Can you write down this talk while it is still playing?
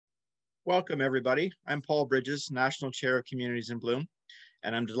Welcome, everybody. I'm Paul Bridges, National Chair of Communities in Bloom,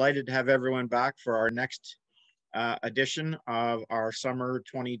 and I'm delighted to have everyone back for our next edition of our summer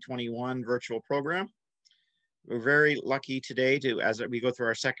 2021 virtual program. We're very lucky today as we go through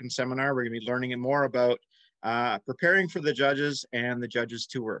our second seminar, we're going to be learning more about preparing for the judges and the judges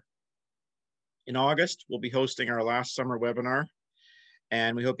tour. In August, we'll be hosting our last summer webinar,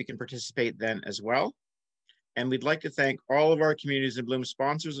 and we hope you can participate then as well. And we'd like to thank all of our Communities in Bloom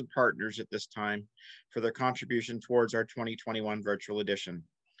sponsors and partners at this time for their contribution towards our 2021 virtual edition.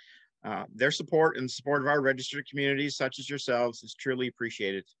 Their support and support of our registered communities such as yourselves is truly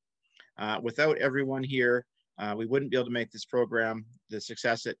appreciated. Without everyone here, we wouldn't be able to make this program the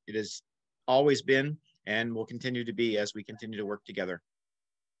success it has always been and will continue to be as we continue to work together.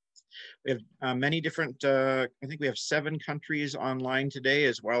 We have many different, I think we have 7 countries online today,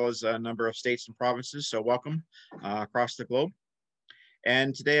 as well as a number of states and provinces. So welcome across the globe.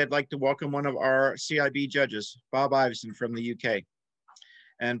 And today I'd like to welcome one of our CIB judges, Bob Iveson from the UK.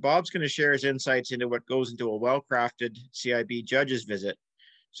 And Bob's going to share his insights into what goes into a well-crafted CIB judges visit,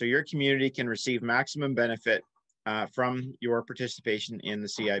 so your community can receive maximum benefit from your participation in the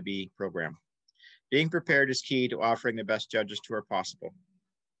CIB program. Being prepared is key to offering the best judges tour possible.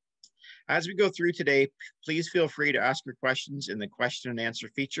 As we go through today, please feel free to ask your questions in the question and answer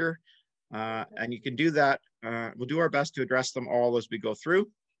feature. And you can do that. We'll do our best to address them all as we go through.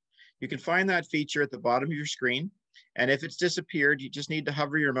 You can find that feature at the bottom of your screen. And if it's disappeared, you just need to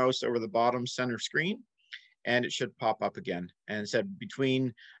hover your mouse over the bottom center screen and it should pop up again. And said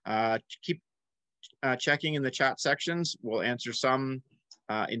between, keep checking in the chat sections. We'll answer some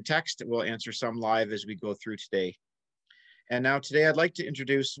in text. We'll answer some live as we go through today. And now today I'd like to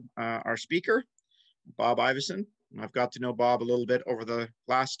introduce our speaker, Bob Iveson. I've got to know Bob a little bit over the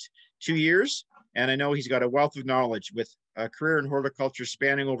last 2 years, and I know he's got a wealth of knowledge with a career in horticulture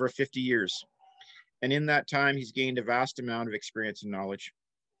spanning over 50 years. And in that time, he's gained a vast amount of experience and knowledge.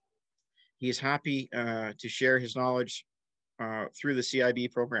 He is happy to share his knowledge through the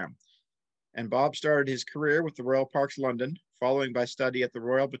CIB program. And Bob started his career with the Royal Parks London, following by study at the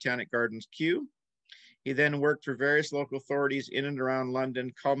Royal Botanic Gardens, Kew. He then worked for various local authorities in and around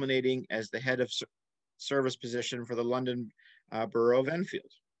London, culminating as the head of service position for the London Borough of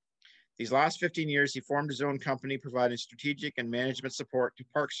Enfield. These last 15 years, he formed his own company, providing strategic and management support to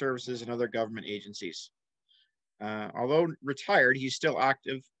park services and other government agencies. Although retired, he's still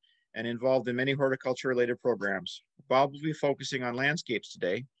active and involved in many horticulture-related programs. Bob will be focusing on landscapes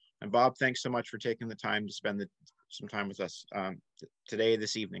today. And Bob, thanks so much for taking the time to spend some time with us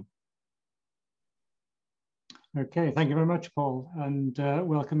this evening. Okay, thank you very much, Paul, and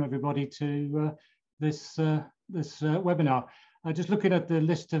welcome everybody to this webinar. Just looking at the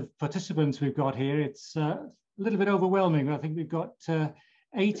list of participants we've got here, it's a little bit overwhelming. I think we've got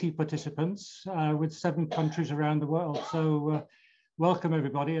 80 participants with 7 countries around the world. So welcome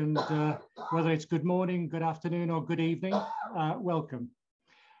everybody, and whether it's good morning, good afternoon, or good evening, welcome.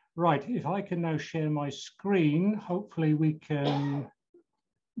 Right, if I can now share my screen, hopefully we can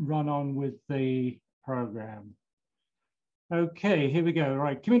run on with the program. Okay, here we go.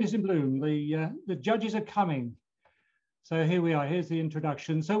 Right, Communities in Bloom, the judges are coming. So here we are, here's the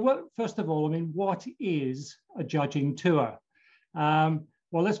introduction. So first of all, I mean, what is a judging tour? Well,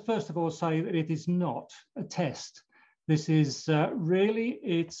 let's first of all say that it is not a test. This is really,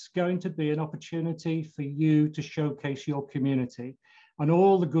 it's going to be an opportunity for you to showcase your community and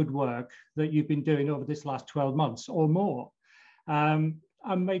all the good work that you've been doing over this last 12 months or more. And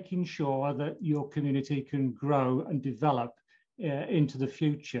making sure that your community can grow and develop into the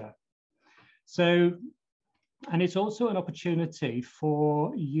future. So, and it's also an opportunity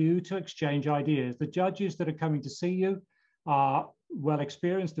for you to exchange ideas. The judges that are coming to see you are well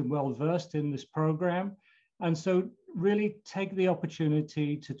experienced and well versed in this program. And so really take the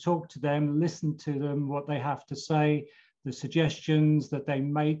opportunity to talk to them, listen to them, what they have to say, the suggestions that they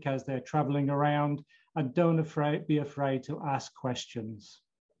make as they're traveling around, and don't be afraid to ask questions.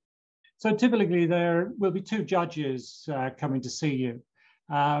 So typically there will be 2 judges coming to see you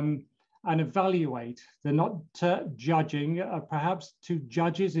and evaluate. They're not judging, perhaps 2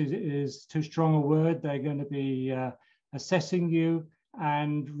 judges is too strong a word. They're going to be assessing you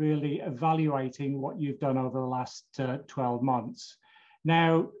and really evaluating what you've done over the last 12 months.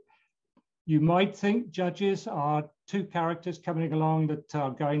 Now, you might think judges are 2 characters coming along that are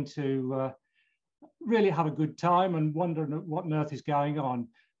going to really have a good time and wonder what on earth is going on.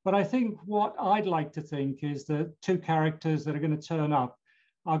 But I think what I'd like to think is that 2 characters that are going to turn up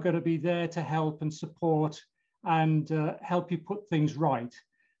are going to be there to help and support and help you put things right.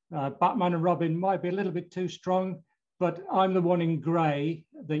 Batman and Robin might be a little bit too strong, but I'm the one in grey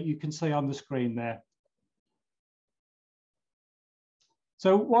that you can see on the screen there.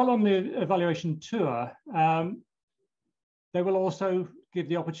 So while on the evaluation tour, they will also give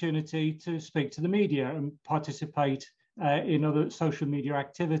the opportunity to speak to the media and participate in other social media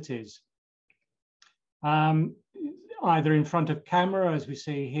activities. Either in front of camera, as we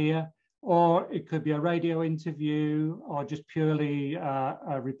see here, or it could be a radio interview, or just purely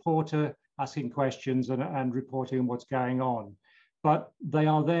a reporter asking questions and reporting on what's going on. But they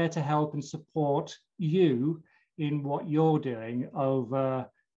are there to help and support you in what you're doing over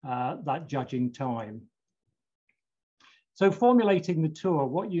that judging time. So formulating the tour,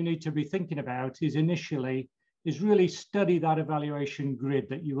 what you need to be thinking about is really study that evaluation grid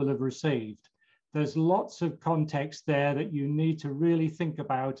that you will have received. There's lots of context there that you need to really think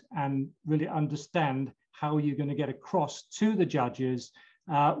about and really understand how you're going to get across to the judges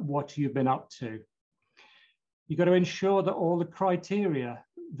what you've been up to. You've got to ensure that all the criteria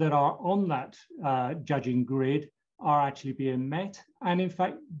that are on that judging grid are actually being met. And in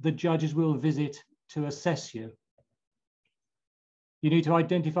fact, the judges will visit to assess you. You need to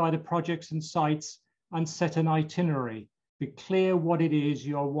identify the projects and sites and set an itinerary. Be clear what it is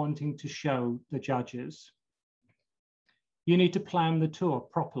you're wanting to show the judges. You need to plan the tour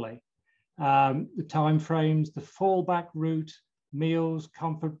properly. The timeframes, the fallback route, meals,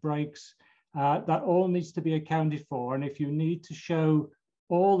 comfort breaks, that all needs to be accounted for. And if you need to show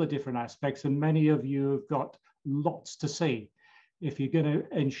all the different aspects, and many of you have got lots to see, if you're going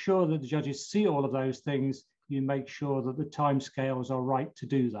to ensure that the judges see all of those things, you make sure that the timescales are right to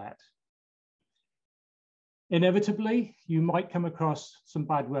do that. Inevitably, you might come across some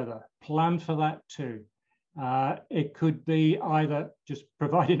bad weather. Plan for that too. It could be either just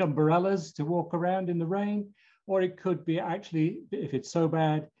providing umbrellas to walk around in the rain, or it could be actually, if it's so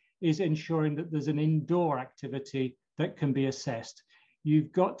bad, is ensuring that there's an indoor activity that can be assessed.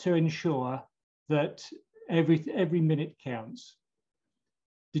 You've got to ensure that every minute counts.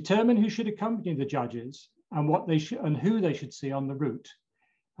 Determine who should accompany the judges and what they should and who they should see on the route.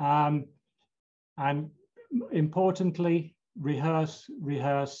 And importantly, rehearse,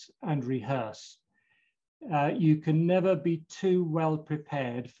 rehearse, and rehearse. You can never be too well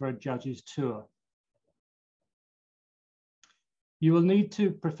prepared for a judge's tour. You will need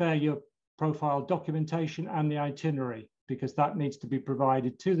to prepare your profile documentation and the itinerary, because that needs to be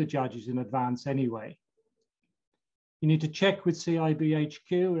provided to the judges in advance anyway. You need to check with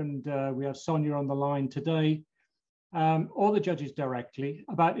CIBHQ, and we have Sonia on the line today, or the judges directly,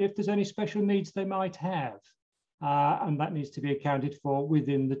 about if there's any special needs they might have. And that needs to be accounted for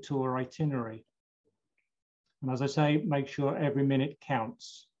within the tour itinerary. And as I say, make sure every minute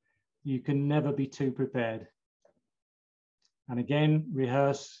counts. You can never be too prepared. And again,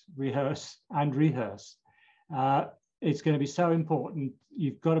 rehearse, rehearse, and rehearse. It's going to be so important.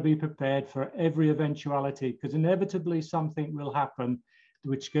 You've got to be prepared for every eventuality, because inevitably something will happen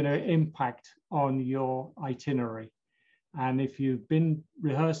which is going to impact on your itinerary. And if you've been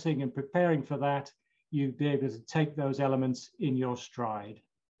rehearsing and preparing for that, you'll be able to take those elements in your stride.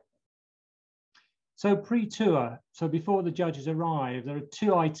 So pre-tour, so before the judges arrive, there are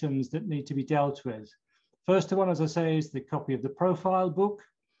two items that need to be dealt with. First one, as I say, is the copy of the profile book.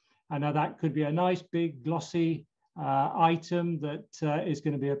 And now that could be a nice big glossy item that is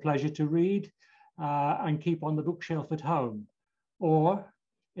going to be a pleasure to read and keep on the bookshelf at home. Or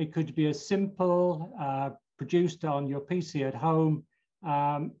it could be a simple, produced on your PC at home,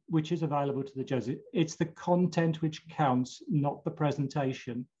 which is available to the judges. It's the content which counts, not the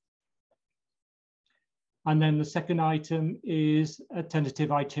presentation. And then the second item is a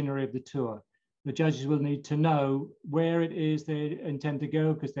tentative itinerary of the tour. The judges will need to know where it is they intend to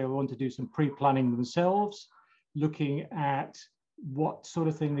go, because they'll want to do some pre-planning themselves, looking at what sort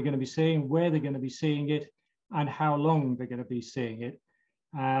of thing they're going to be seeing, where they're going to be seeing it, and how long they're going to be seeing it.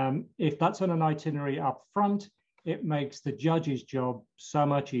 If that's on an itinerary up front, it makes the judge's job so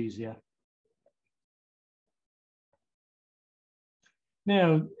much easier.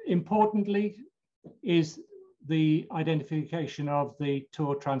 Now, importantly, is the identification of the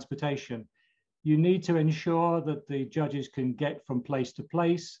tour transportation. You need to ensure that the judges can get from place to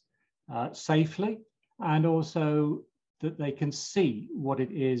place safely, and also that they can see what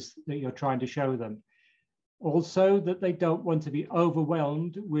it is that you're trying to show them. Also, that they don't want to be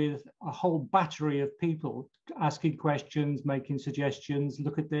overwhelmed with a whole battery of people asking questions, making suggestions,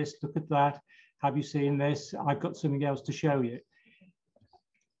 look at this, look at that, have you seen this? I've got something else to show you.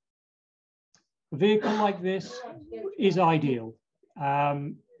 A vehicle like this is ideal.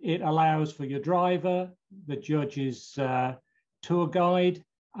 It allows for your driver, the judge's tour guide,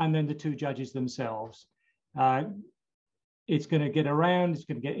 and then the two judges themselves. it's going to get around, it's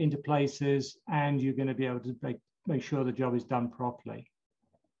going to get into places, and you're going to be able to make sure the job is done properly.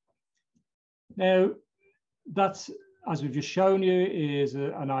 Now, that's, as we've just shown you, is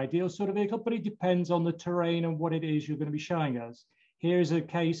an ideal sort of vehicle, but it depends on the terrain and what it is you're going to be showing us. Here's a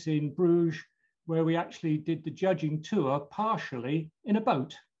case in Bruges where we actually did the judging tour partially in a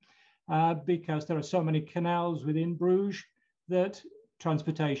boat because there are so many canals within Bruges that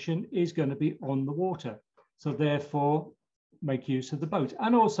transportation is going to be on the water. So therefore, make use of the boat.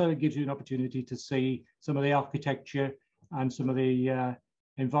 And also it gives you an opportunity to see some of the architecture and some of the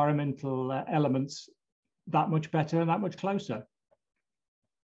environmental elements that much better and that much closer.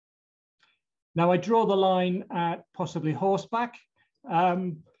 Now I draw the line at possibly horseback,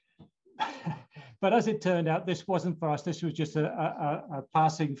 but as it turned out, this wasn't for us. This was just a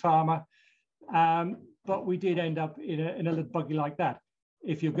passing farmer, but we did end up in a little buggy like that.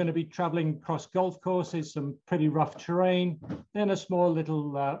 If you're going to be traveling across golf courses, some pretty rough terrain, then a small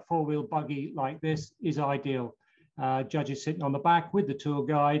little four-wheel buggy like this is ideal. Judges sitting on the back with the tour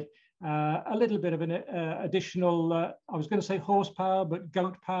guide, a little bit of an additional, I was going to say horsepower, but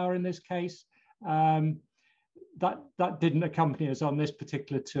goat power in this case. That didn't accompany us on this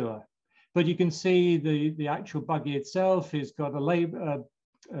particular tour. But you can see the actual buggy itself has got a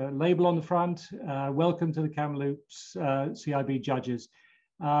label on the front, welcome to the Kamloops CIB judges.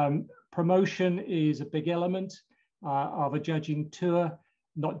 Promotion is a big element of a judging tour,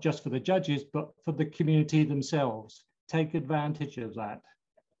 not just for the judges, but for the community themselves. Take advantage of that.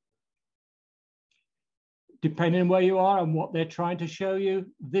 Depending on where you are and what they're trying to show you,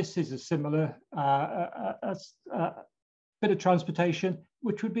 this is a similar bit of transportation,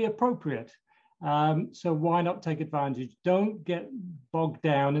 which would be appropriate. So why not take advantage? Don't get bogged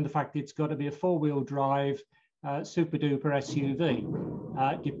down in the fact that it's got to be a four-wheel drive, super duper SUV.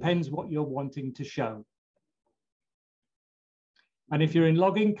 It depends what you're wanting to show. And if you're in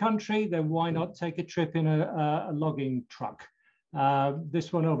logging country, then why not take a trip in a logging truck?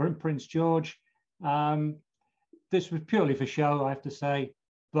 This one over in Prince George, this was purely for show, I have to say,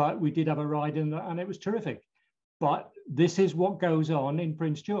 but we did have a ride in and it was terrific. But this is what goes on in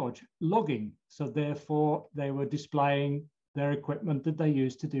Prince George, logging. So therefore, they were displaying their equipment that they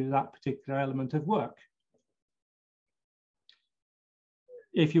used to do that particular element of work.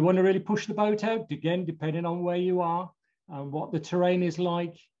 If you want to really push the boat out, again, depending on where you are and what the terrain is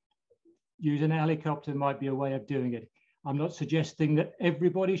like, using a helicopter might be a way of doing it. I'm not suggesting that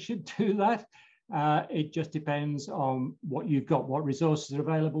everybody should do that. It just depends on what you've got, what resources are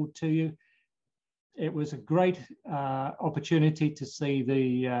available to you. It was a great opportunity to see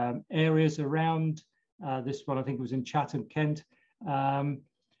the areas around this one. I think it was in Chatham, Kent.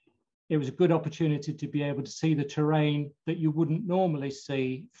 It was a good opportunity to be able to see the terrain that you wouldn't normally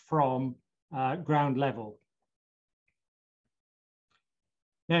see from ground level.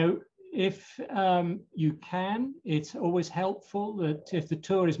 Now, if you can, it's always helpful that if the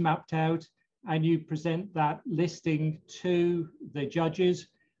tour is mapped out and you present that listing to the judges,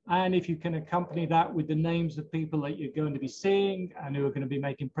 and if you can accompany that with the names of people that you're going to be seeing and who are going to be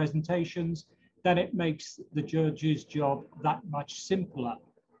making presentations, then it makes the judge's job that much simpler.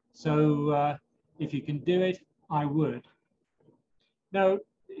 So if you can do it, I would. Now,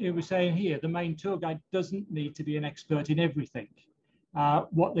 it was saying here, the main tour guide doesn't need to be an expert in everything.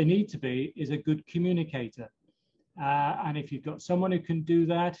 What they need to be is a good communicator. And if you've got someone who can do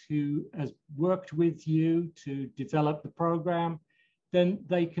that, who has worked with you to develop the program, then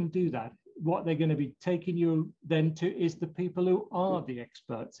they can do that. What they're going to be taking you then to is the people who are the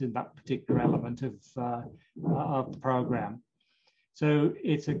experts in that particular element of the program. So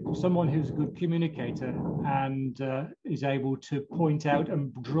it's someone who's a good communicator and is able to point out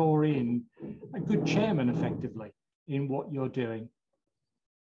and draw in a good chairman effectively in what you're doing.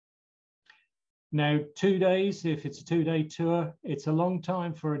 Now, 2 days, if it's a 2-day tour, it's a long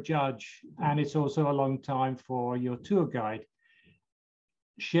time for a judge, and it's also a long time for your tour guide.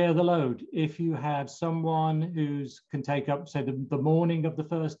 Share the load. If you have someone who can take up, say, the morning of the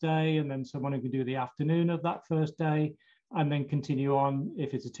first day, and then someone who can do the afternoon of that first day, and then continue on,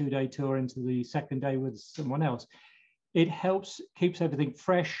 if it's a 2-day tour, into the second day with someone else, it helps, keeps everything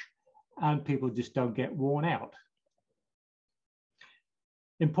fresh, and people just don't get worn out.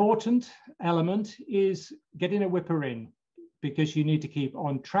 Important element is getting a whipper in, because you need to keep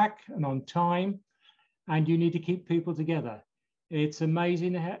on track and on time, and you need to keep people together. It's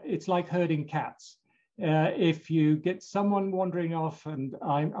amazing. It's like herding cats. If you get someone wandering off, and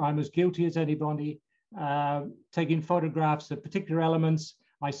I'm as guilty as anybody, taking photographs of particular elements.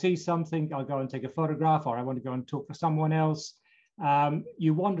 I see something, I'll go and take a photograph, or I want to go and talk to someone else.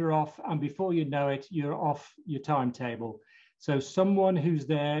 You wander off, and before you know it, you're off your timetable. So someone who's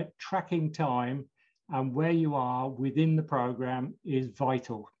there tracking time and where you are within the program is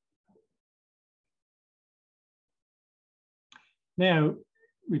vital. Now,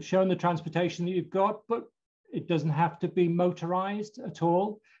 we've shown the transportation that you've got, but it doesn't have to be motorized at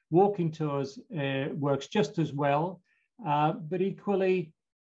all. Walking tours works just as well, but equally,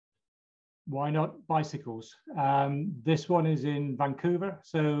 why not bicycles? This one is in Vancouver,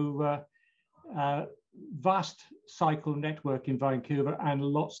 so vast cycle network in Vancouver and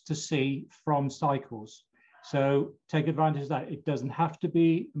lots to see from cycles. So take advantage of that. It doesn't have to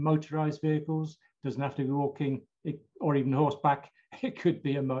be motorized vehicles, doesn't have to be walking or even horseback. It could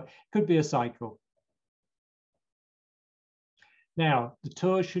be a cycle. Now, the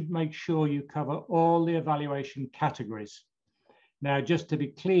tour should make sure you cover all the evaluation categories. Now, just to be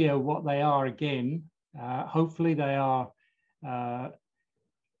clear what they are again, hopefully they are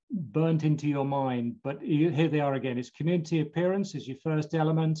burnt into your mind, but here they are again. It's community appearance is your first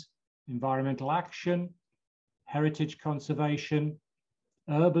element, environmental action, heritage conservation,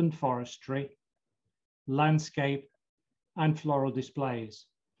 urban forestry, landscape, and floral displays.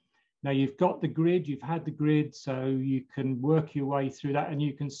 Now you've got the grid, you've had the grid, so you can work your way through that and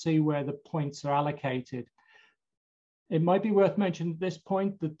you can see where the points are allocated. It might be worth mentioning at this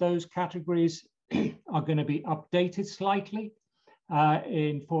point that those categories are going to be updated slightly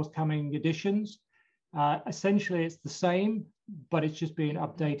in forthcoming editions. Essentially, it's the same, but it's just being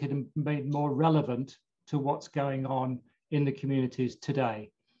updated and made more relevant to what's going on in the communities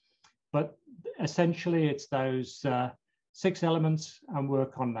today. But essentially, it's those 6 elements and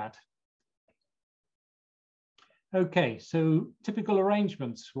work on that. Okay, so typical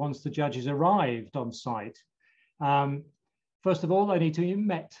arrangements once the judges arrived on site. First of all, they need to be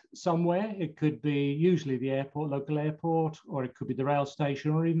met somewhere. It could be usually the airport, local airport, or it could be the rail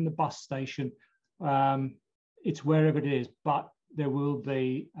station or even the bus station. It's wherever it is, but there will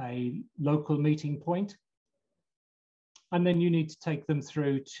be a local meeting point. And then you need to take them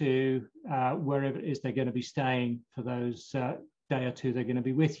through to wherever it is they're going to be staying for those day or two they're going to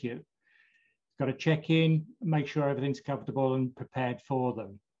be with you. Got to check in, make sure everything's comfortable and prepared for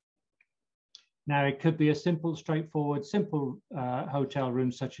them. Now, it could be a simple, straightforward, simple hotel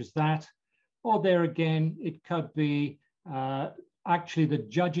room such as that. Or there again, it could be actually the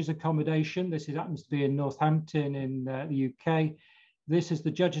judge's accommodation. This happens to be in Northampton in the UK. This is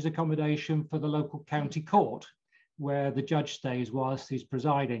the judge's accommodation for the local county court, where the judge stays whilst he's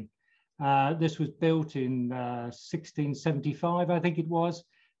presiding. This was built in 1675, I think it was.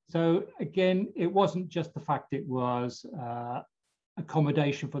 So again, it wasn't just the fact it was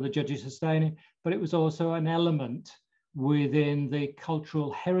accommodation for the judges to stay in, but it was also an element within the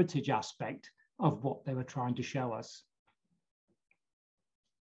cultural heritage aspect of what they were trying to show us.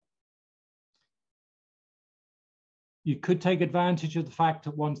 You could take advantage of the fact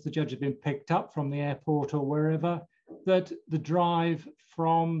that once the judge had been picked up from the airport or wherever, that the drive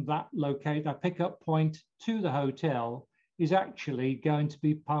from that pickup point to the hotel is actually going to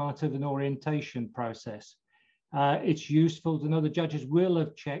be part of an orientation process. It's useful to know the judges will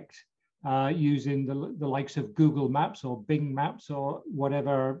have checked using the likes of Google Maps or Bing Maps or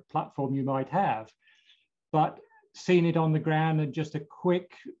whatever platform you might have, but seeing it on the ground and just a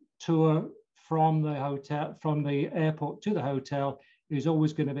quick tour from the hotel, from the airport to the hotel is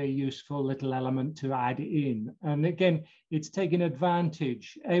always going to be a useful little element to add in. And again, it's taking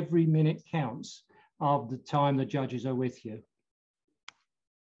advantage, every minute counts, of the time the judges are with you.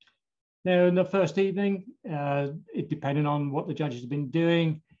 Now, in the first evening, it depending on what the judges have been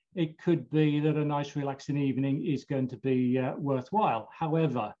doing, it could be that a nice relaxing evening is going to be worthwhile.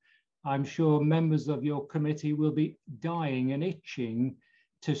 However, I'm sure members of your committee will be dying and itching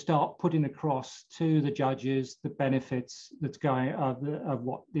to start putting across to the judges the benefits that's going of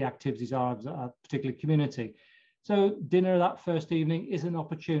what the activities are of a particular community. So dinner that first evening is an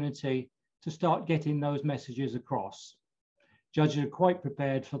opportunity to start getting those messages across. Judges are quite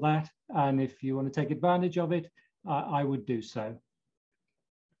prepared for that, and if you want to take advantage of it, I would do so.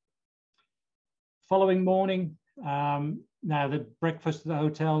 Following morning, now the breakfast at the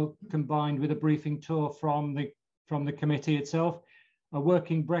hotel combined with a briefing tour from the committee itself. A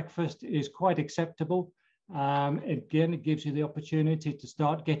working breakfast is quite acceptable. Again, it gives you the opportunity to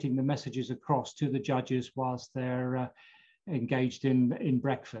start getting the messages across to the judges whilst they're engaged in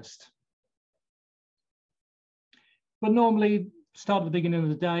breakfast. But normally start at the beginning of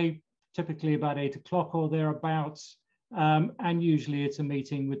the day, typically about 8 o'clock or thereabouts. And usually it's a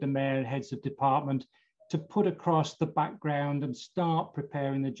meeting with the mayor and heads of department to put across the background and start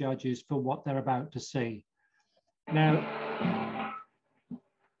preparing the judges for what they're about to see. Now,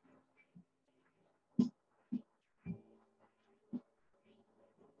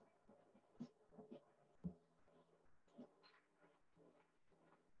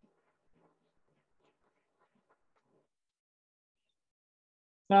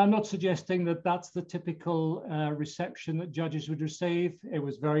 Now, I'm not suggesting that that's the typical reception that judges would receive. It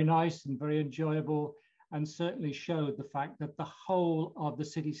was very nice and very enjoyable, and certainly showed the fact that the whole of the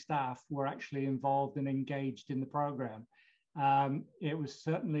city staff were actually involved and engaged in the program. It was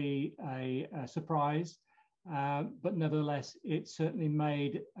certainly a surprise, but nevertheless, it certainly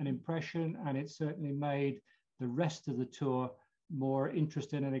made an impression, and it certainly made the rest of the tour more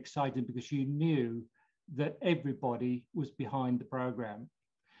interesting and exciting, because you knew that everybody was behind the program.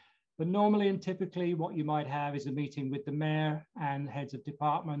 But normally and typically what you might have is a meeting with the mayor and heads of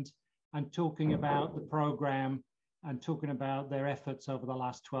department and talking about the program and talking about their efforts over the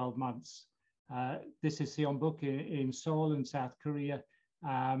last 12 months. This is Seonbuk in Seoul in South Korea.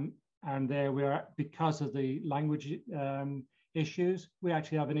 And there we are, because of the language issues, we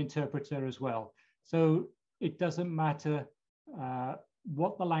actually have an interpreter as well. So it doesn't matter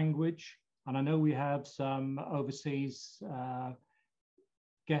what the language, and I know we have some overseas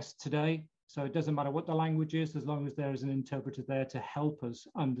guests today, so it doesn't matter what the language is, as long as there is an interpreter there to help us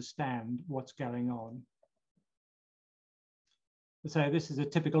understand what's going on. So this is a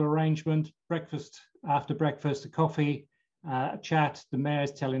typical arrangement: breakfast, after breakfast, a coffee, a chat. The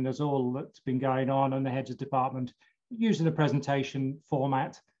mayor's telling us all that's been going on, and the heads of department using a presentation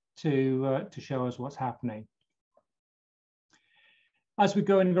format to show us what's happening. As we're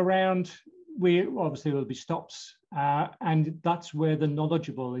going around, we obviously will be stops, and that's where the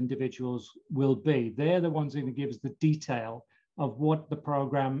knowledgeable individuals will be. They're the ones who give us the detail of what the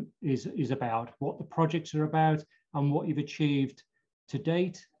program is about, what the projects are about, and what you've achieved to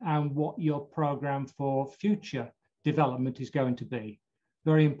date, and what your program for future development is going to be.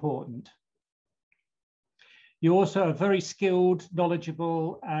 Very important. You also have very skilled,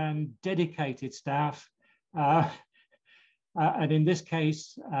 knowledgeable, and dedicated staff. And in this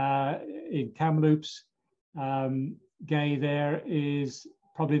case, in Kamloops, Gay there is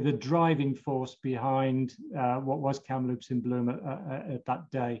probably the driving force behind what was Kamloops in Bloom at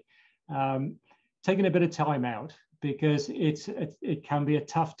that day. Taking a bit of time out, because it can be a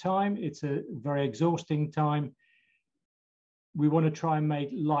tough time. It's a very exhausting time. We want to try and make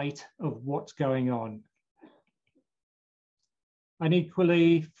light of what's going on. And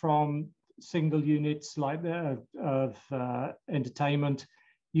equally, from single units like that of entertainment,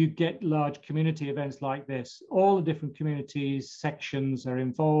 you get large community events like this. All the different communities, sections are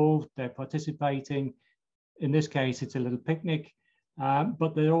involved, they're participating. In this case, it's a little picnic,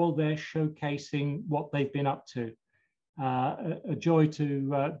 but they're all there showcasing what they've been up to. A joy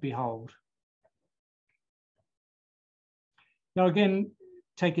to behold. Now again,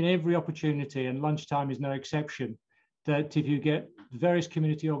 taking every opportunity, and lunchtime is no exception, that if you get various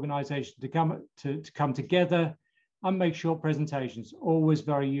community organizations to come together and make short presentations, always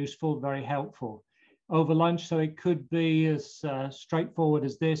very useful, very helpful. Over lunch, so it could be as straightforward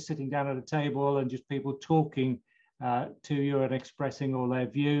as this, sitting down at a table and just people talking to you and expressing all their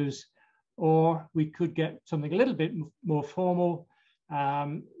views. Or we could get something a little bit more formal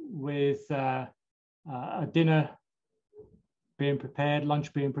with a dinner being prepared,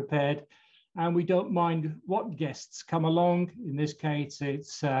 lunch being prepared. And we don't mind what guests come along. In this case,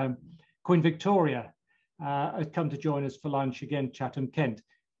 it's Queen Victoria has come to join us for lunch, again, Chatham, Kent.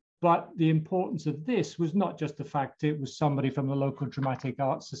 But the importance of this was not just the fact it was somebody from the local Dramatic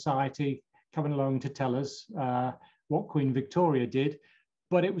Arts Society coming along to tell us what Queen Victoria did,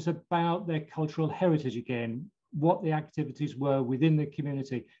 but it was about their cultural heritage again, what the activities were within the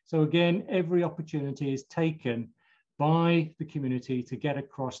community. So again, every opportunity is taken by the community to get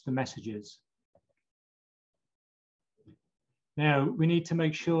across the messages. Now, we need to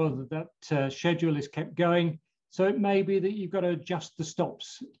make sure that that schedule is kept going. So it may be that you've got to adjust the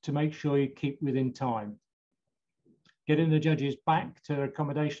stops to make sure you keep within time. Getting the judges back to their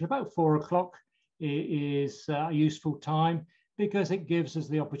accommodation about 4 o'clock is a useful time, because it gives us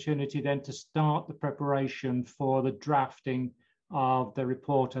the opportunity then to start the preparation for the drafting of the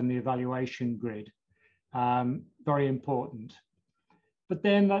report and the evaluation grid. Very important. But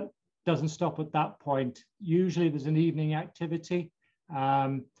then that doesn't stop at that point. Usually there's an evening activity.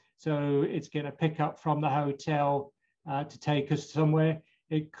 So it's going to pick up from the hotel to take us somewhere.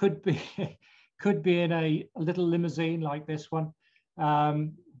 It could be in a little limousine like this one,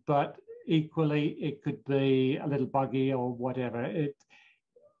 but equally it could be a little buggy or whatever.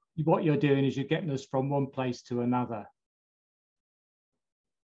 What you're doing is you're getting us from one place to another.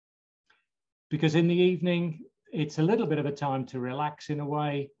 Because in the evening, it's a little bit of a time to relax in a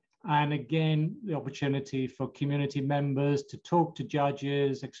way. And again, the opportunity for community members to talk to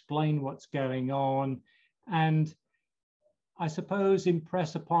judges, explain what's going on, and I suppose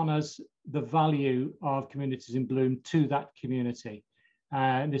impress upon us the value of Communities in Bloom to that community.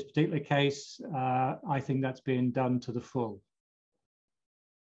 In this particular case, I think that's being done to the full.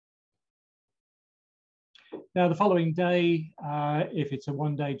 Now, the following day, if it's a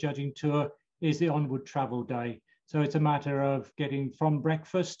one-day judging tour, is the onward travel day. So it's a matter of getting from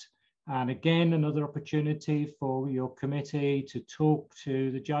breakfast, and again, another opportunity for your committee to talk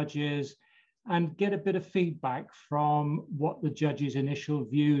to the judges and get a bit of feedback from what the judges' initial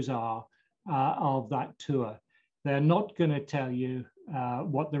views are of that tour. They're not going to tell you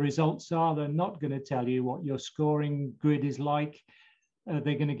what the results are. They're not going to tell you what your scoring grid is like. They're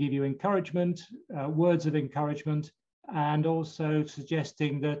going to give you encouragement, words of encouragement, and also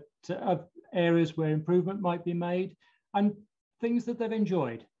suggesting that areas where improvement might be made and things that they've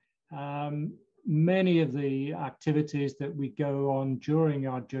enjoyed. Many of the activities that we go on during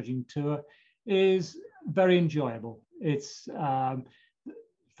our judging tour is very enjoyable. It's,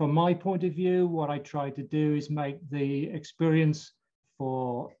 from my point of view, what I try to do is make the experience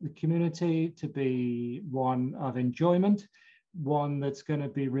for the community to be one of enjoyment, one that's going to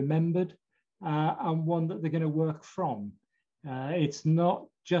be remembered, and one that they're going to work from. It's not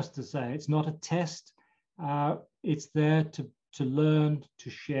just to say, it's not a test. It's there to learn, to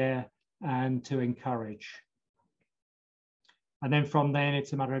share, and to encourage. And then from then,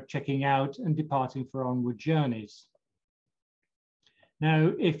 it's a matter of checking out and departing for onward journeys.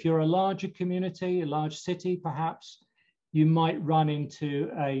 Now, if you're a larger community, a large city, perhaps, you might run into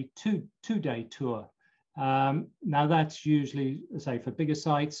a two-day tour. Now, that's usually, say, for bigger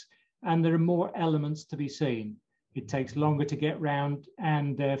sites, and there are more elements to be seen. It takes longer to get round,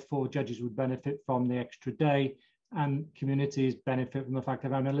 and therefore judges would benefit from the extra day, and communities benefit from the fact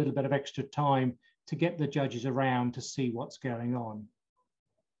of having a little bit of extra time to get the judges around to see what's going on.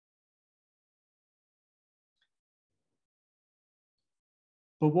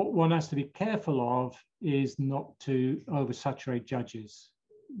 But what one has to be careful of is not to oversaturate judges.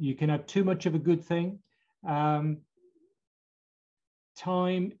 You can have too much of a good thing. Time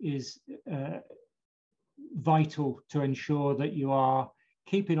is vital to ensure that you are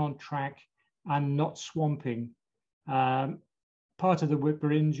keeping on track and not swamping. Part of the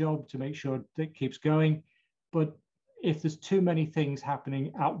whipper-in job to make sure that it keeps going, but if there's too many things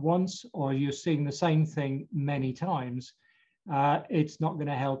happening at once, or you're seeing the same thing many times, it's not going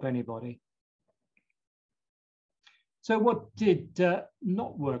to help anybody. So what did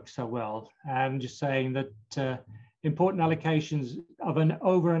not work so well? I'm just saying that important allocations of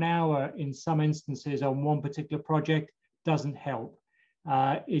over an hour in some instances on one particular project doesn't help.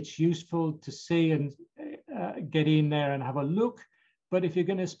 It's useful to see and get in there and have a look, but if you're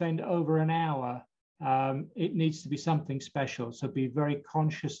going to spend over an hour, it needs to be something special, so be very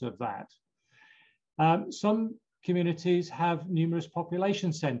conscious of that. Some communities have numerous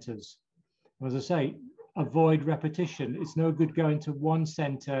population centres. As I say, avoid repetition. It's no good going to one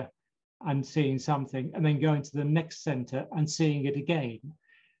centre and seeing something and then going to the next centre and seeing it again.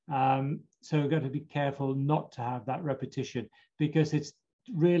 So we've got to be careful not to have that repetition, because it's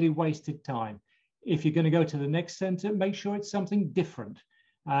really wasted time. If you're going to go to the next centre, make sure it's something different,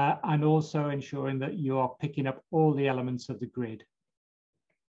 and also ensuring that you are picking up all the elements of the grid.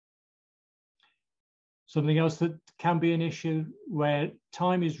 Something else that can be an issue where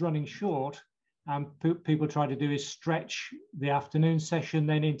time is running short and people try to do is stretch the afternoon session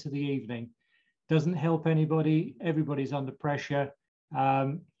then into the evening. Doesn't help anybody. Everybody's under pressure.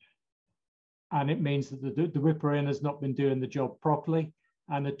 And it means that the whipper-in has not been doing the job properly,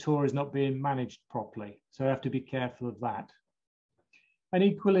 and the tour is not being managed properly. So you have to be careful of that. And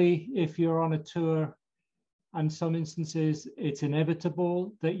equally, if you're on a tour, and some instances, it's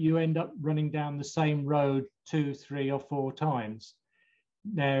inevitable that you end up running down the same road 2, 3, or 4 times.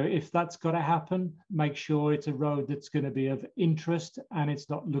 Now, if that's got to happen, make sure it's a road that's going to be of interest and it's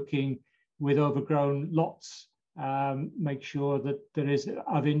not looking with overgrown lots. Make sure that there is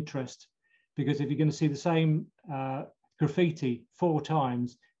of interest, because if you're going to see the same graffiti 4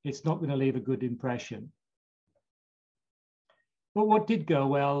 times, it's not going to leave a good impression. But what did go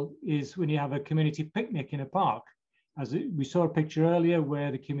well is when you have a community picnic in a park. As we saw a picture earlier where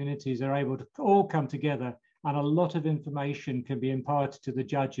the communities are able to all come together, and a lot of information can be imparted to the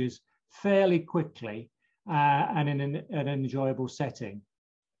judges fairly quickly and in an enjoyable setting.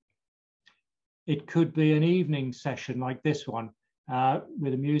 It could be an evening session like this one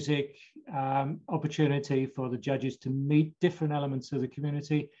with a music opportunity for the judges to meet different elements of the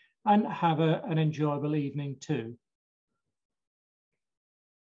community and have an enjoyable evening too.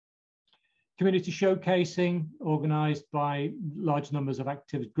 Community showcasing, organised by large numbers of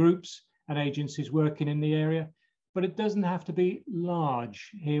active groups and agencies working in the area, but it doesn't have to be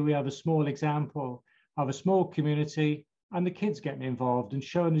large. Here we have a small example of a small community and the kids getting involved and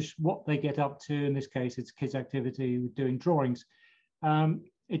showing us what they get up to. In this case, it's kids' activity with doing drawings.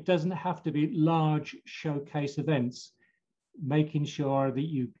 It doesn't have to be large showcase events, making sure that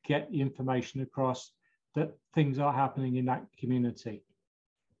you get the information across that things are happening in that community.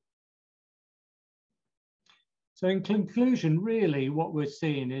 So in conclusion, really what we're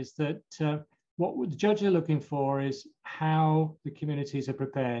seeing is that what the judges are looking for is how the communities are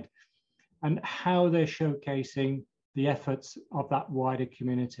prepared and how they're showcasing the efforts of that wider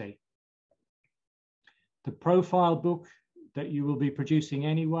community. The profile book that you will be producing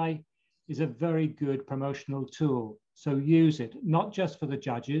anyway is a very good promotional tool. So use it, not just for the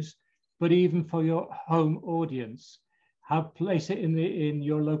judges, but even for your home audience. Place it in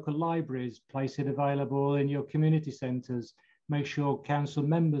your local libraries, place it available in your community centres, make sure council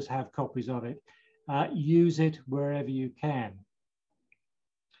members have copies of it. Use it wherever you can.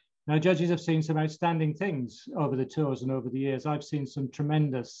 Now, judges have seen some outstanding things over the tours and over the years. I've seen some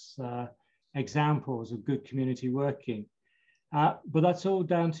tremendous examples of good community working, but that's all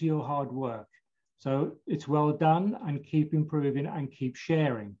down to your hard work. So it's well done, and keep improving and keep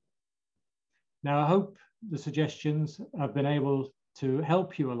sharing. Now, I hope the suggestions have been able to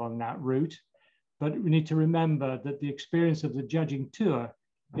help you along that route, but we need to remember that the experience of the judging tour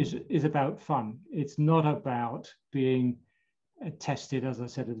is about fun. It's not about being tested, as I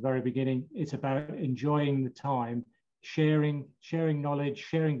said at the very beginning. It's about enjoying the time, sharing knowledge,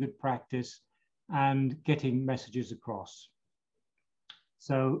 sharing good practice, and getting messages across.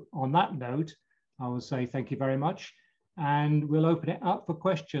 So on that note, I will say thank you very much, and we'll open it up for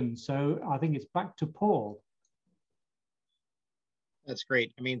questions. So I think it's back to Paul. That's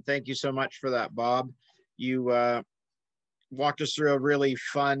great. I mean, thank you so much for that, Bob. You walked us through a really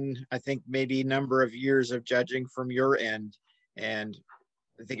fun, I think maybe number of years of judging from your end. And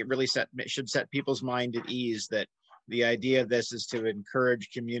I think it really should set people's mind at ease that the idea of this is to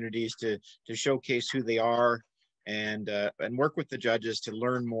encourage communities to showcase who they are and work with the judges to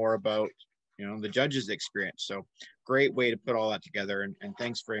learn more about, you know, the judges' experience. So great way to put all that together. And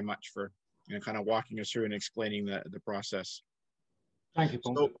thanks very much for, you know, kind of walking us through and explaining the process. Thank you,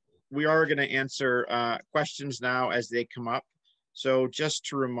 Paul. So we are going to answer questions now as they come up. So just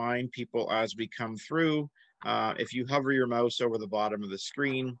to remind people as we come through, if you hover your mouse over the bottom of the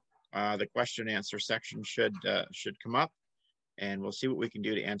screen, the question and answer section should come up, and we'll see what we can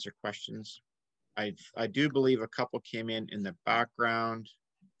do to answer questions. I do believe a couple came in the background,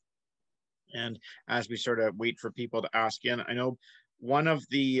 and as we sort of wait for people to ask in, I know one of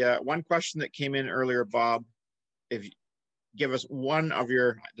the one question that came in earlier, Bob, if you give us one of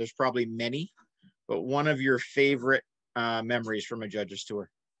your, there's probably many, but one of your favorite memories from a judge's tour.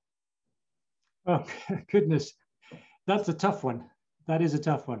 Oh, goodness. That's a tough one. That is a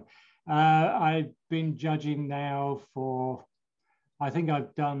tough one. I've been judging now for, I think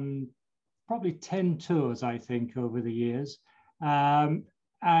I've done probably 10 tours, I think, over the years.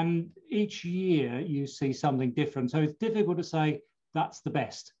 And each year you see something different. So it's difficult to say that's the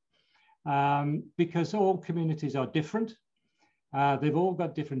best because all communities are different. They've all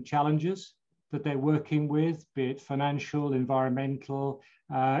got different challenges that they're working with, be it financial, environmental,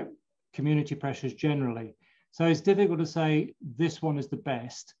 community pressures generally. So it's difficult to say this one is the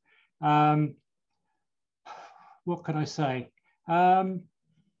best. What can I say?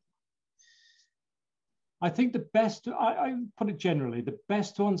 I think the best, I put it generally, the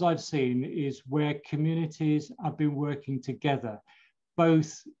best ones I've seen is where communities have been working together,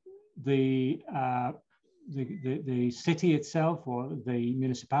 both the city itself or the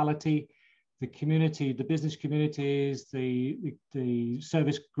municipality, the community, the business communities, the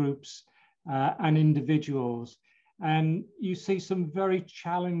service groups, and individuals. And you see some very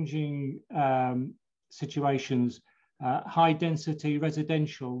challenging situations, high density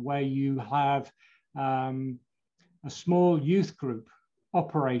residential, where you have a small youth group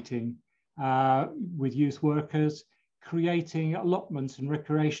operating with youth workers, creating allotments and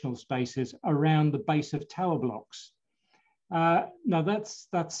recreational spaces around the base of tower blocks. Now that's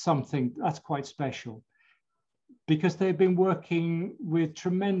something that's quite special, because they've been working with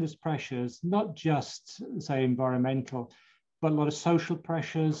tremendous pressures, not just say environmental, but a lot of social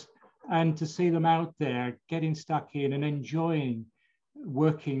pressures, and to see them out there getting stuck in and enjoying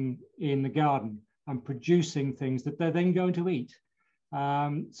working in the garden and producing things that they're then going to eat.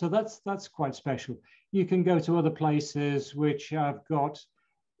 So that's quite special. You can go to other places which have got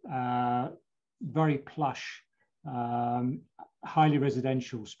very plush, highly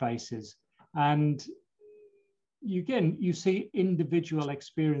residential spaces, and you see individual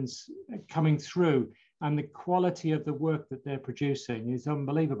experience coming through, and the quality of the work that they're producing is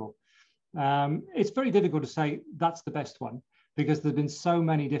unbelievable. It's very difficult to say that's the best one because there's been so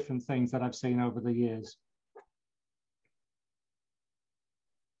many different things that I've seen over the years.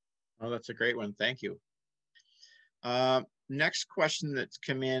 Oh, that's a great one. Thank you. Next question that's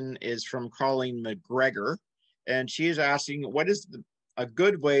come in is from Colleen McGregor, and she is asking, what is a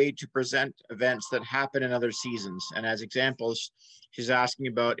good way to present events that happen in other seasons? And as examples, she's asking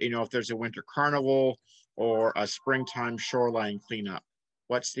about, if there's a winter carnival or a springtime shoreline cleanup.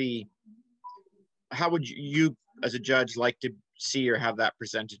 How would you as a judge like to see or have that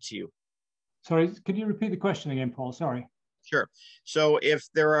presented to you? Sorry, could you repeat the question again, Paul? Sorry. Sure. So if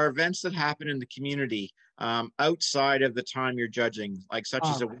there are events that happen in the community outside of the time you're judging, like such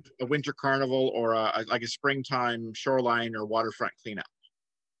as a winter carnival or like a springtime shoreline or waterfront cleanup.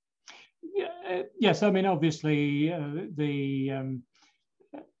 Yes, I mean, obviously the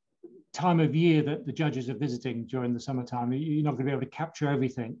time of year that the judges are visiting during the summertime, you're not going to be able to capture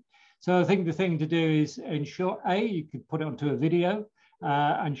everything. So I think the thing to do is ensure, you could put it onto a video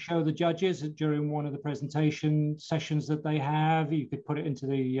and show the judges during one of the presentation sessions that they have. You could put it into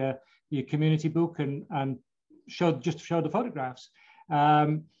the your community book and show the photographs,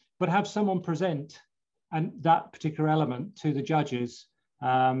 but have someone present and that particular element to the judges.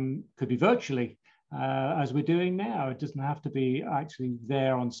 Could be virtually, as we're doing now. It doesn't have to be actually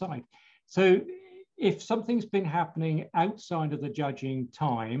there on site. So if something's been happening outside of the judging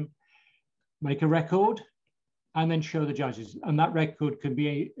time, make a record and then show the judges. And that record can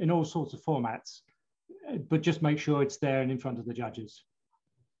be in all sorts of formats, but just make sure it's there and in front of the judges.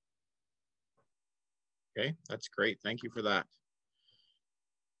 Okay, that's great. Thank you for that.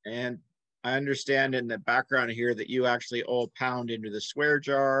 And I understand in the background here that you actually all pound into the swear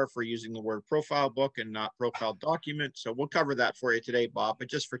jar for using the word profile book and not profile document. So we'll cover that for you today, Bob, but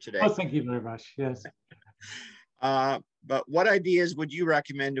just for today. Oh, thank you very much. Yes. But what ideas would you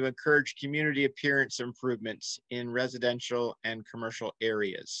recommend to encourage community appearance improvements in residential and commercial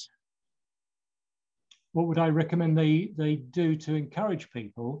areas? What would I recommend they do to encourage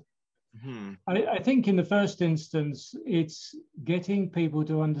people? Mm-hmm. I think in the first instance, it's getting people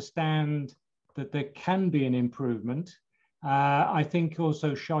to understand that there can be an improvement. I think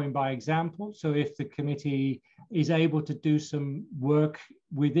also showing by example. So if the committee is able to do some work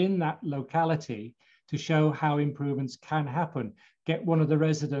within that locality to show how improvements can happen, get one of the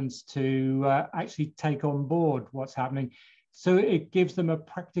residents to actually take on board what's happening. So it gives them a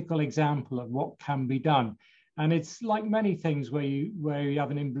practical example of what can be done. And it's like many things where you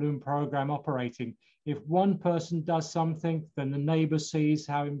have an In Bloom program operating. If one person does something, then the neighbor sees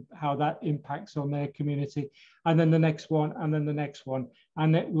how that impacts on their community, and then the next one, and then the next one,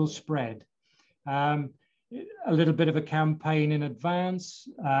 and it will spread. A little bit of a campaign in advance.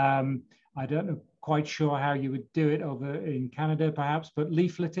 I don't know quite sure how you would do it over in Canada, perhaps, but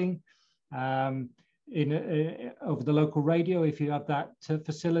leafleting over the local radio, if you have that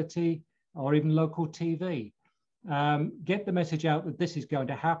facility, or even local TV. Get the message out that this is going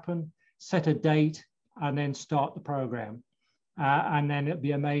to happen, set a date, and then start the program. And then it'll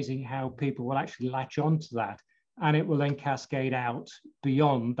be amazing how people will actually latch onto that, and it will then cascade out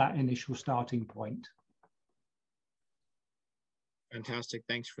beyond that initial starting point. Fantastic,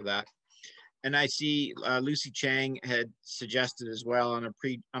 thanks for that. And I see Lucy Chang had suggested as well on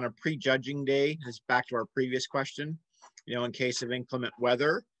a pre-judging day, as back to our previous question, in case of inclement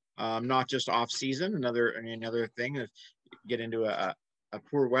weather, not just off season, another thing, if you get into a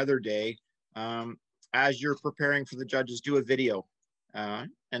poor weather day, as you're preparing for the judges, do a video.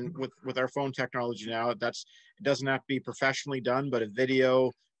 And with our phone technology now, it doesn't have to be professionally done, but a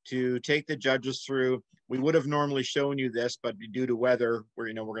video to take the judges through. We would have normally shown you this, but due to weather,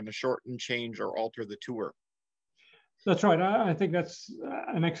 we're going to shorten, change, or alter the tour. That's right. I think that's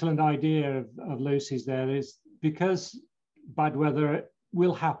an excellent idea of Lucy's there, is because bad weather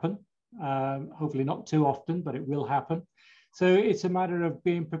will happen, hopefully not too often, but it will happen. So it's a matter of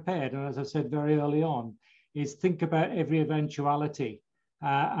being prepared. And as I said very early on, is think about every eventuality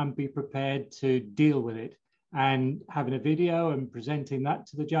and be prepared to deal with it. And having a video and presenting that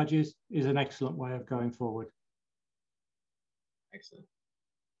to the judges is an excellent way of going forward. Excellent.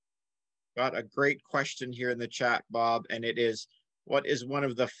 Got a great question here in the chat, Bob, and it is, what is one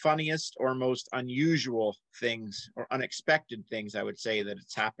of the funniest or most unusual things or unexpected things, I would say, that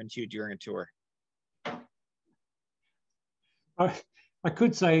it's happened to you during a tour? I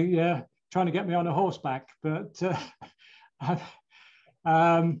could say, yeah, trying to get me on a horseback, but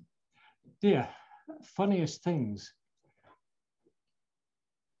yeah, funniest things.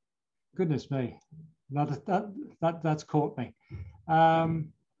 Goodness me, that's caught me.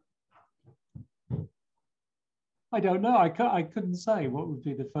 I don't know. I couldn't say what would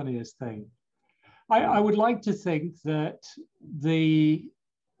be the funniest thing. I would like to think that the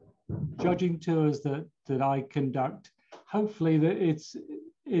judging tours that I conduct, hopefully that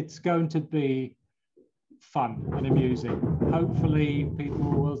it's going to be fun and amusing. Hopefully people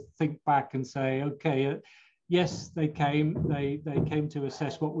will think back and say, okay, yes, they came to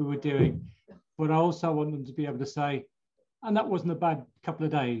assess what we were doing, but I also want them to be able to say, and that wasn't a bad couple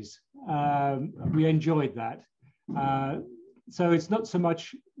of days. We enjoyed that. So it's not so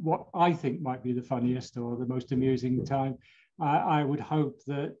much what I think might be the funniest or the most amusing time. I would hope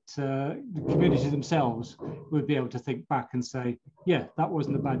that the community themselves would be able to think back and say, yeah, that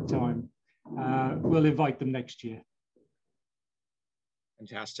wasn't a bad time. We'll invite them next year.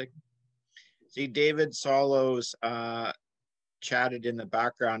 Fantastic. See, David Solos chatted in the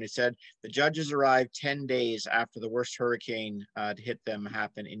background. He said, the judges arrived 10 days after the worst hurricane to hit them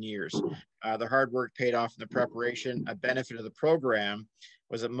happen in years. The hard work paid off in the preparation. A benefit of the program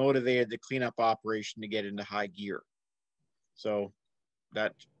was it motivated the cleanup operation to get into high gear. So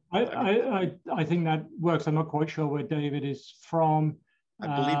that... I think that works. I'm not quite sure where David is from. I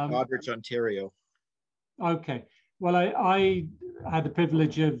believe Goderich, Ontario. Okay. Well, I had the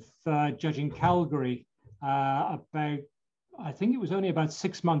privilege of judging Calgary about, I think it was only about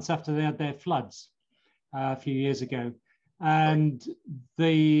 6 months after they had their floods a few years ago. And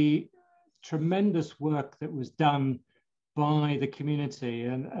the tremendous work that was done by the community,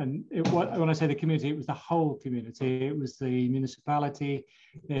 and when I say the community, it was the whole community. It was the municipality,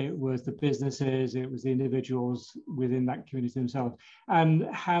 it was the businesses, it was the individuals within that community themselves, and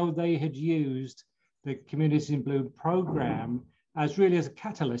how they had used the Communities in Bloom program as really as a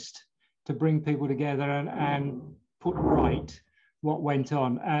catalyst to bring people together and put right what went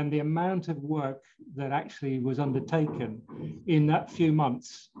on. And the amount of work that actually was undertaken in that few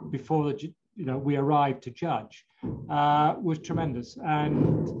months before we arrived to judge was tremendous.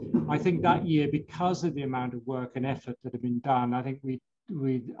 And I think that year, because of the amount of work and effort that had been done, I think we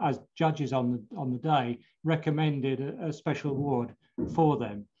as judges on the day recommended a special award for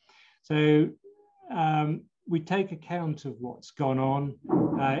them. So we take account of what's gone on.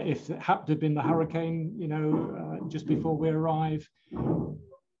 If it happened to have been the hurricane, just before we arrive,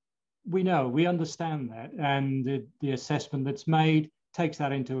 we understand that, and the assessment that's made takes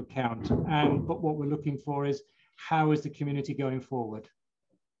that into account. But what we're looking for is, how is the community going forward?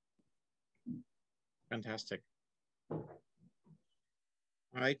 Fantastic. All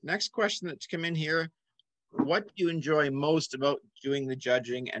right, next question that's come in here. What do you enjoy most about doing the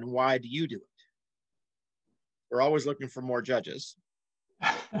judging, and why do you do it? We're always looking for more judges.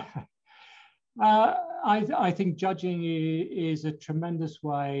 I think judging is a tremendous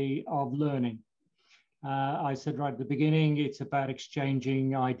way of learning. I said right at the beginning, it's about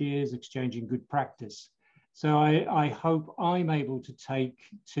exchanging ideas, exchanging good practice. So I hope I'm able to take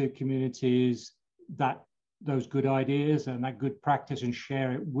to communities those good ideas and that good practice and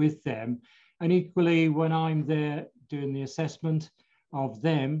share it with them. And equally, when I'm there doing the assessment of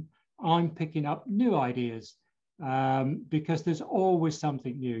them, I'm picking up new ideas. Because there's always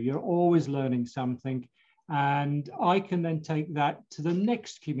something new. You're always learning something. And I can then take that to the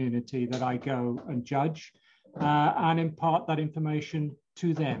next community that I go and judge and impart that information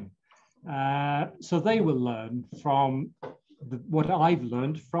to them. So they will learn from what I've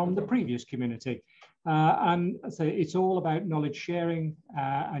learned from the previous community. And so it's all about knowledge sharing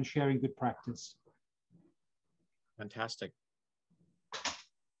and sharing good practice. Fantastic.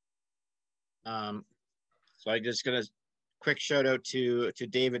 So I just gonna quick shout out to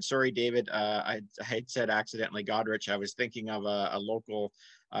David. Sorry, David, I had said accidentally Goderich. I was thinking of a local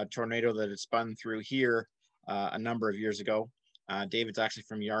tornado that had spun through here a number of years ago. David's actually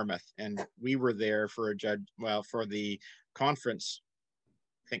from Yarmouth, and we were there for for the conference,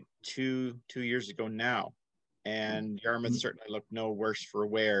 I think two years ago now. And Yarmouth certainly looked no worse for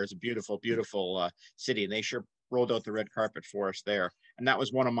wear. It's a beautiful, beautiful city, and they sure rolled out the red carpet for us there. And that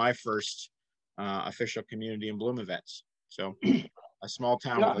was one of my first official Community in Bloom events. So a small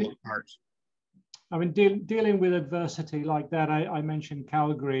town with a little heart. I mean, dealing with adversity like that, I mentioned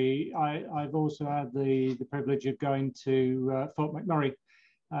Calgary. I've also had the privilege of going to Fort McMurray,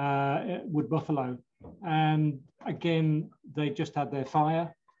 Wood Buffalo. And again, they just had their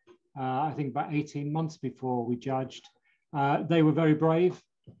fire, I think about 18 months before we judged. They were very brave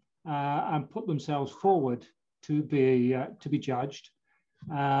and put themselves forward to be judged.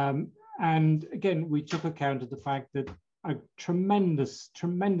 And again, we took account of the fact that a tremendous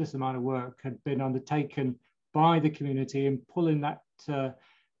amount of work had been undertaken by the community in pulling that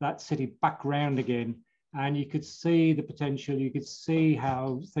city back round again. And you could see the potential, you could see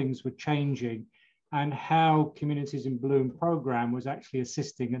how things were changing. and how Communities in Bloom program was actually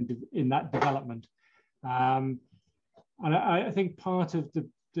assisting in that development. And I think part of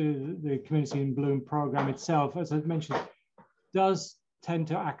the Community in Bloom program itself, as I mentioned, does tend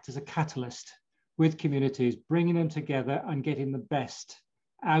to act as a catalyst with communities, bringing them together and getting the best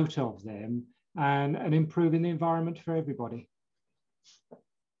out of them and improving the environment for everybody.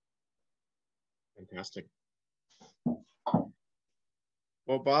 Fantastic.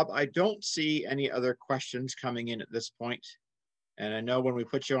 Well, Bob, I don't see any other questions coming in at this point. And I know when we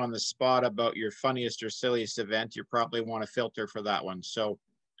put you on the spot about your funniest or silliest event, you probably want to filter for that one. So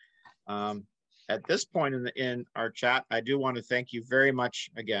at this point in our chat, I do want to thank you very much.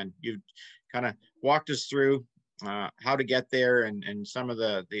 Again, you kind of walked us through how to get there and some of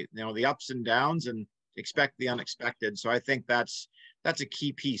the ups and downs, and expect the unexpected. So I think that's a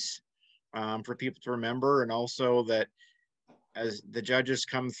key piece for people to remember. And also that as the judges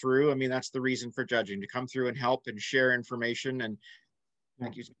come through, I mean, that's the reason for judging, to come through and help and share information. And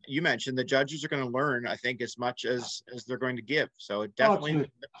like you mentioned, the judges are going to learn, I think, as much as they're going to give. So it definitely a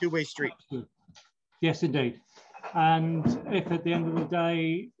two-way street. Absolutely. Yes, indeed. And if at the end of the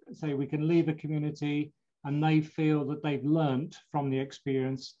day, say we can leave a community and they feel that they've learned from the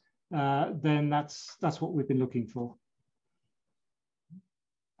experience, then that's what we've been looking for.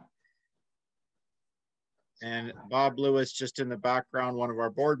 And Bob Lewis, just in the background, one of our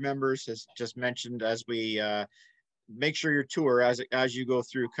board members, has just mentioned, as we make sure your tour as you go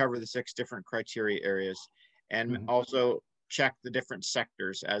through, cover the 6 different criteria areas, and also check the different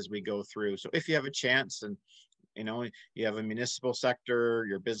sectors as we go through. So if you have a chance, and you have a municipal sector,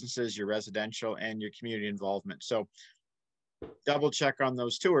 your businesses, your residential, and your community involvement. So double check on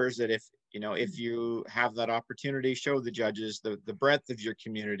those tours that if you have that opportunity, show the judges the breadth of your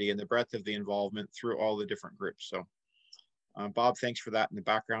community and the breadth of the involvement through all the different groups. So Bob, thanks for that in the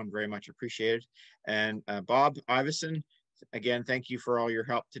background, very much appreciated. And Bob Iveson, again, thank you for all your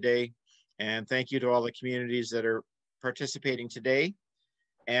help today. And thank you to all the communities that are participating today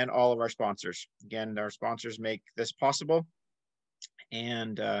and all of our sponsors. Again, our sponsors make this possible.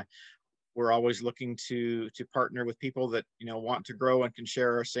 And we're always looking to partner with people that want to grow and can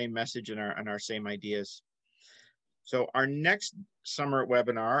share our same message and our same ideas. So our next summer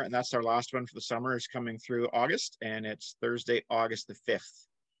webinar, and that's our last one for the summer, is coming through August, and it's Thursday, August the 5th.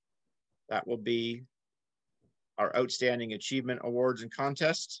 That will be our Outstanding Achievement Awards and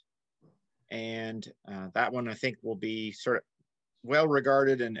Contests. And that one, I think, will be sort of well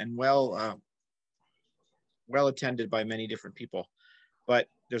regarded and well attended by many different people. But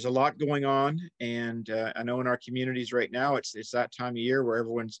there's a lot going on, and I know in our communities right now, it's that time of year where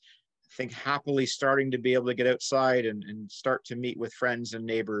everyone's, I think, happily starting to be able to get outside and start to meet with friends and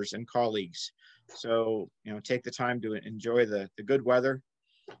neighbors and colleagues. So take the time to enjoy the good weather,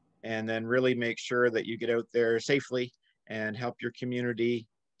 and then really make sure that you get out there safely and help your community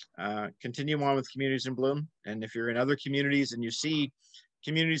continue on with Communities in Bloom. And if you're in other communities and you see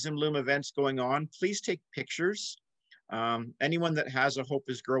Communities in Bloom events going on, please take pictures. Anyone that has a Hope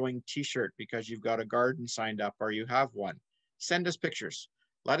is Growing t-shirt because you've got a garden signed up or you have one, send us pictures.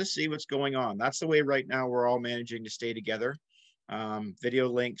 Let us see what's going on. That's the way right now we're all managing to stay together. Video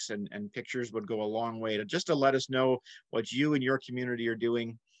links and pictures would go a long way to let us know what you and your community are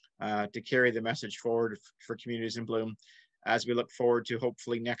doing to carry the message forward for Communities in Bloom, as we look forward to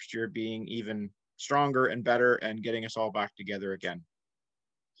hopefully next year being even stronger and better and getting us all back together again.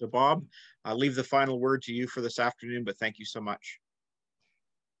 So Bob, I'll leave the final word to you for this afternoon, but thank you so much.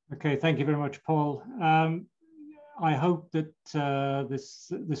 Okay, thank you very much, Paul. I hope that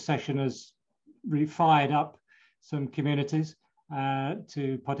this session has really fired up some communities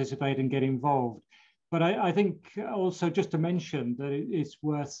to participate and get involved. But I think also just to mention that it's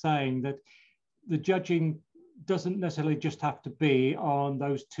worth saying that the judging doesn't necessarily just have to be on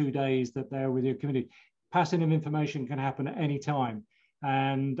those 2 days that they're with your community. Passing of information can happen at any time.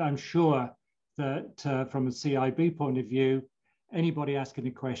 And I'm sure that from a CIB point of view, anybody asking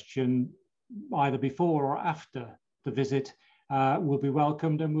a question either before or after the visit will be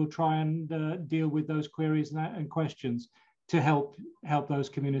welcomed, and we'll try and deal with those queries and questions to help those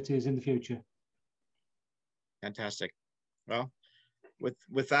communities in the future. Fantastic. Well,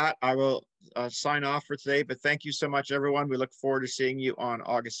 with that, I will sign off for today, but thank you so much, everyone. We look forward to seeing you on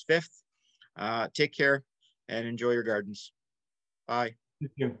August 5th. Take care and enjoy your gardens. Bye.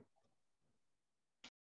 Thank you.